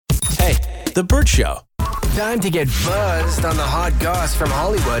The Burt Show. Time to get buzzed on the hot goss from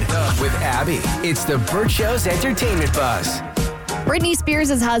Hollywood with Abby. It's the Burt Show's Entertainment Buzz. Britney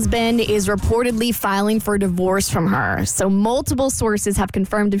Spears' husband is reportedly filing for divorce from her. So multiple sources have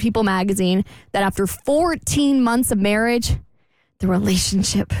confirmed to People magazine that after 14 months of marriage, the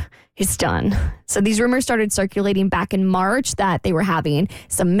relationship is done. So these rumors started circulating back in March that they were having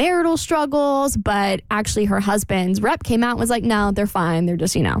some marital struggles, but actually her husband's rep came out and was like, no, they're fine. They're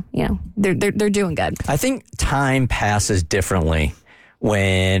just, they're doing good. I think time passes differently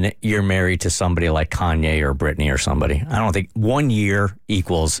when you're married to somebody like Kanye or Britney or somebody. I don't think 1 year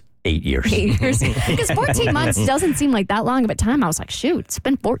equals 8 years. 8 years. Because 14 months doesn't seem like that long of a time. I was like, shoot, it's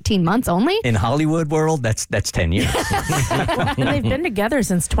been 14 months only? In Hollywood world, that's 10 years. And they've been together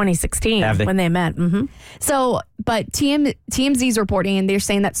since 2016 when they met. Mm-hmm. So, but TMZ's reporting, and they're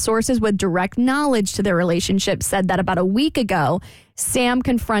saying that sources with direct knowledge to their relationship said that about a week ago, Sam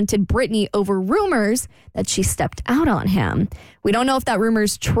confronted Britney over rumors that she stepped out on him. We don't know if that rumor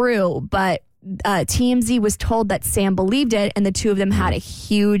is true, but TMZ was told that Sam believed it, and the two of them had a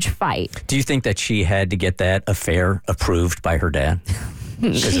huge fight. Do you think that she had to get that affair approved by her dad?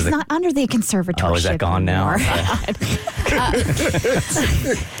 She's not under the conservatorship. Oh, is that gone now?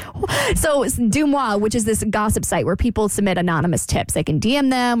 So Dumois, which is this gossip site where people submit anonymous tips. They can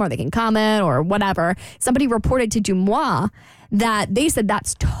DM them or they can comment or whatever. Somebody reported to Dumois that they said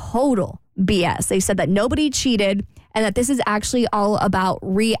that's total BS. They said that nobody cheated and that this is actually all about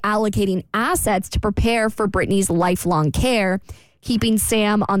reallocating assets to prepare for Britney's lifelong care. Keeping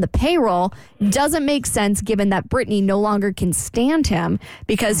Sam on the payroll doesn't make sense given that Britney no longer can stand him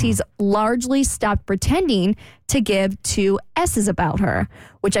because he's largely stopped pretending to give two S's about her,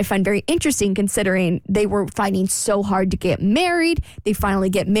 which I find very interesting considering they were fighting so hard to get married. They finally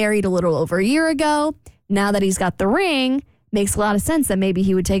get married a little over a year ago. Now that he's got the ring, makes a lot of sense that maybe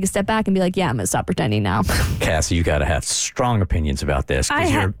he would take a step back and be like, yeah, I'm going to stop pretending now. Cassie, you got to have strong opinions about this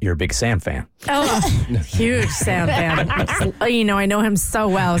because you're a big Sam fan. Oh, huge Sam fan. I know him so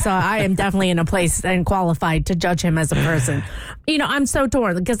well, so I am definitely in a place and qualified to judge him as a person. I'm so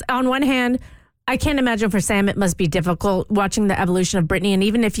torn because on one hand, I can't imagine for Sam it must be difficult watching the evolution of Britney. And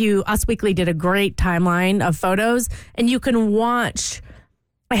even if Us Weekly did a great timeline of photos and you can watch,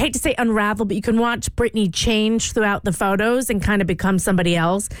 I hate to say unravel, but you can watch Britney change throughout the photos and kind of become somebody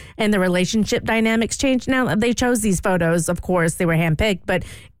else. And the relationship dynamics change. Now, they chose these photos, of course, they were handpicked, but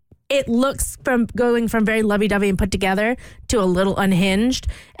it looks from going from very lovey-dovey and put together to a little unhinged.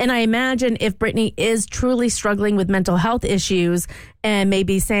 And I imagine if Britney is truly struggling with mental health issues and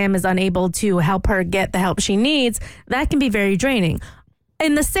maybe Sam is unable to help her get the help she needs, that can be very draining.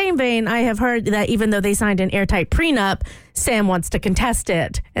 In the same vein, I have heard that even though they signed an airtight prenup, Sam wants to contest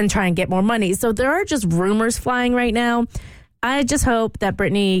it and try and get more money. So there are just rumors flying right now. I just hope that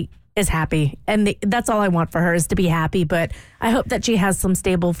Britney is happy. And that's all I want for her is to be happy. But I hope that she has some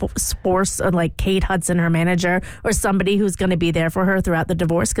stable force like Kate Hudson, her manager, or somebody who's going to be there for her throughout the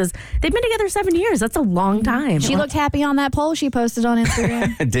divorce because they've been together 7 years. That's a long time. She looked happy on that pole she posted on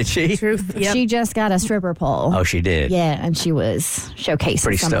Instagram. Did she? Truth. Yep. She just got a stripper pole. Oh, she did? Yeah, and she was showcasing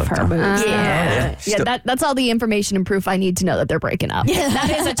Pretty some of stoked, her moves. That's all the information and proof I need to know that they're breaking up.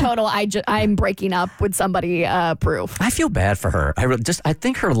 That is a total I'm breaking up with somebody proof. I feel bad for her. I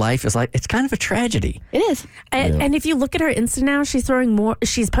think her life is it's kind of a tragedy. It is. And if you look at her Insta now,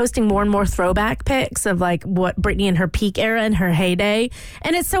 she's posting more and more throwback pics of what Britney in her peak era and her heyday.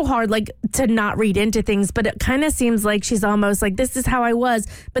 And it's so hard to not read into things, but it kind of seems like she's almost like, this is how I was.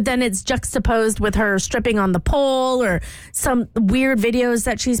 But then it's juxtaposed with her stripping on the pole or some weird videos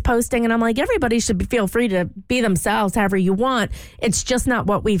that she's posting. And I'm like, everybody should feel free to be themselves however you want. It's just not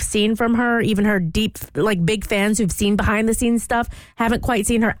what we've seen from her. Even her deep, big fans who've seen behind the scenes stuff haven't quite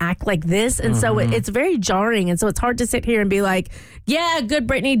seen her act like this. And so it's very jarring. And so it's hard to sit here and be like, yeah, good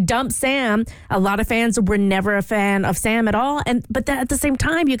Britney, dump Sam. A lot of fans were never a fan of Sam at all. But at the same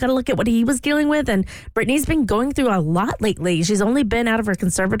time, you got to look at what he was dealing with. And Britney's been going through a lot lately. She's only been out of her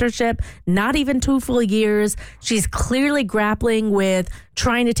conservatorship, not even 2 full years. She's clearly grappling with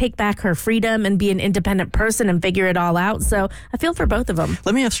trying to take back her freedom and be an independent person and figure it all out. So I feel for both of them.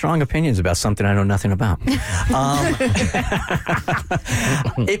 Let me have strong opinions about something I know nothing about.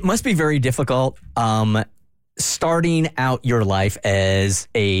 It must be very difficult starting out your life as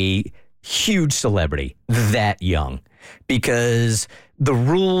a huge celebrity that young, because the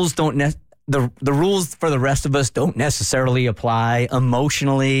rules the rules for the rest of us don't necessarily apply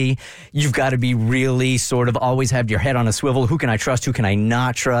emotionally. You've got to be really sort of always have your head on a swivel. Who can I trust? Who can I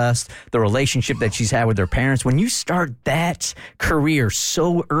not trust? The relationship that she's had with her parents. When you start that career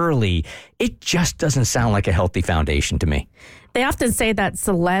so early, it just doesn't sound like a healthy foundation to me. They often say that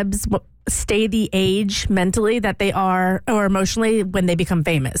celebs, stay the age mentally that they are or emotionally when they become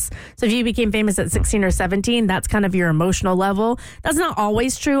famous. So if you became famous at 16 or 17, that's kind of your emotional level. That's not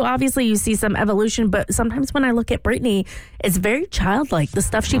always true. Obviously, you see some evolution, but sometimes when I look at Britney, it's very childlike. The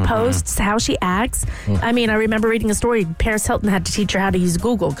stuff she posts, how she acts. I mean, I remember reading a story. Paris Hilton had to teach her how to use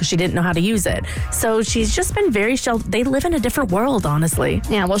Google because she didn't know how to use it. So she's just been very sheltered. They live in a different world, honestly.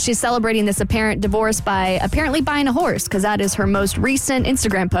 Yeah, well, she's celebrating this apparent divorce by apparently buying a horse because that is her most recent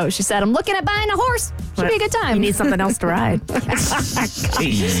Instagram post. She said, I'm looking at buying a horse. Should be a good time. You need something else to ride.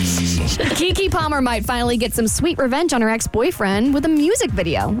 Keke Palmer might finally get some sweet revenge on her ex-boyfriend with a music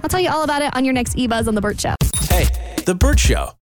video. I'll tell you all about it on your next eBuzz on The Burt Show. Hey, The Burt Show.